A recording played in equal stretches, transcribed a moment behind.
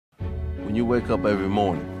When you wake up every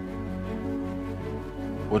morning,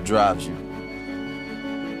 what drives you?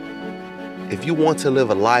 If you want to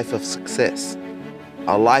live a life of success,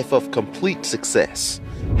 a life of complete success,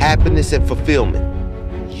 happiness and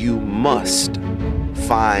fulfillment, you must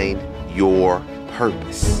find your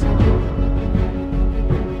purpose.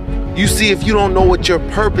 You see, if you don't know what your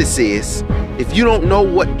purpose is, if you don't know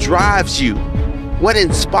what drives you, what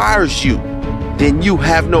inspires you, then you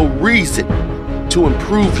have no reason to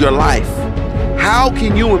improve your life. How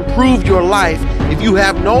can you improve your life if you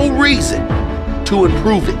have no reason to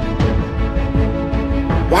improve it?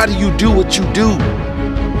 Why do you do what you do?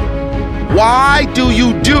 Why do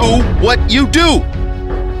you do what you do?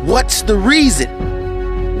 What's the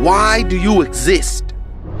reason? Why do you exist?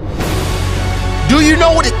 Do you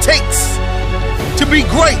know what it takes to be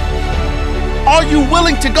great? Are you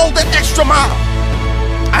willing to go that extra mile?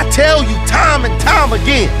 I tell you time and time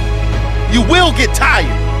again, you will get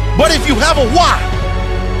tired. But if you have a why,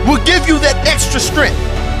 we'll give you that extra strength,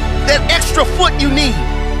 that extra foot you need,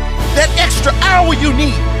 that extra hour you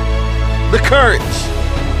need, the courage.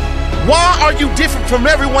 Why are you different from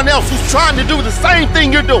everyone else who's trying to do the same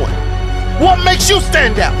thing you're doing? What makes you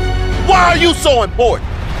stand out? Why are you so important?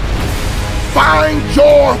 Find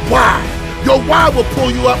your why. Your why will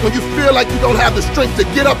pull you up when you feel like you don't have the strength to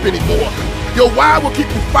get up anymore. Your why will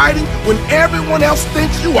keep you fighting when everyone else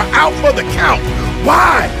thinks you are out for the count.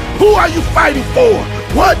 Why? Who are you fighting for?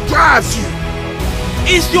 What drives you?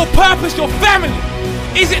 Is your purpose your family?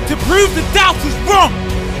 Is it to prove the doubters wrong?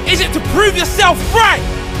 Is it to prove yourself right?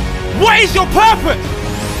 What is your purpose?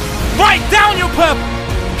 Write down your purpose.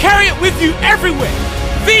 Carry it with you everywhere.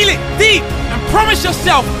 Feel it deep and promise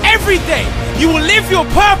yourself every day you will live your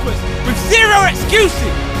purpose with zero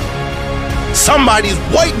excuses. Somebody's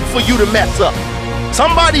waiting for you to mess up.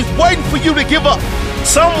 Somebody's waiting for you to give up.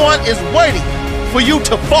 Someone is waiting for you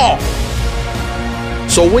to fall.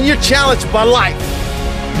 So when you're challenged by life,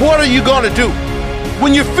 what are you gonna do?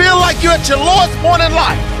 When you feel like you're at your lowest point in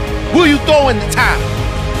life, will you throw in the towel?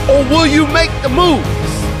 Or will you make the moves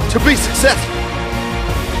to be successful?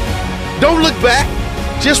 Don't look back.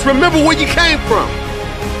 Just remember where you came from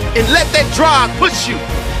and let that drive push you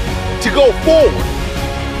to go forward.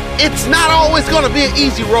 It's not always going to be an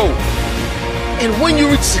easy road. And when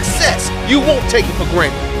you reach success, you won't take it for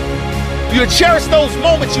granted. You'll cherish those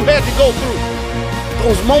moments you had to go through,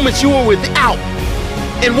 those moments you were without.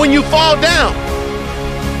 And when you fall down,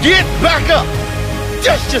 get back up,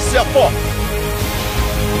 dust yourself off.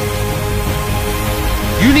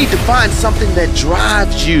 You need to find something that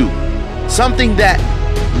drives you, something that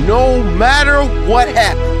no matter what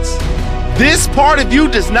happens, this part of you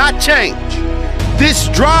does not change. This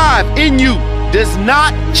drive in you does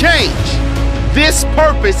not change. This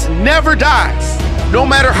purpose never dies. No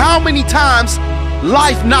matter how many times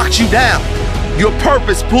life knocks you down, your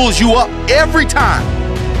purpose pulls you up every time.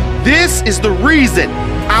 This is the reason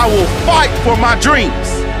I will fight for my dreams.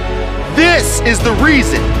 This is the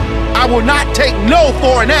reason I will not take no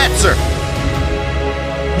for an answer.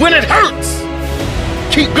 When it hurts,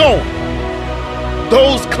 keep going.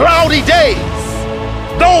 Those cloudy days,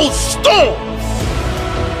 those storms,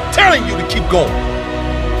 telling you to keep going.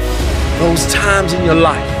 Those times in your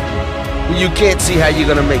life when you can't see how you're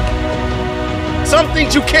gonna make it. Some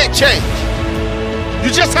things you can't change. You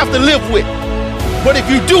just have to live with. But if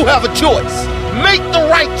you do have a choice, make the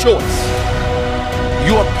right choice.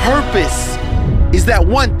 Your purpose is that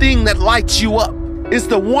one thing that lights you up. It's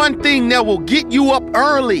the one thing that will get you up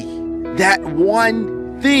early. That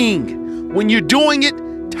one thing. When you're doing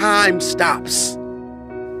it, time stops.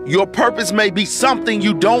 Your purpose may be something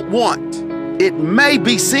you don't want. It may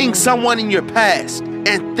be seeing someone in your past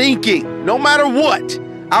and thinking, no matter what,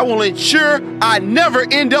 I will ensure I never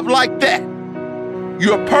end up like that.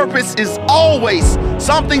 Your purpose is always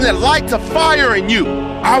something that lights a fire in you.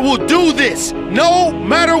 I will do this no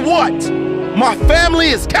matter what. My family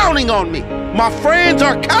is counting on me. My friends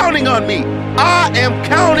are counting on me. I am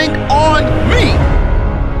counting on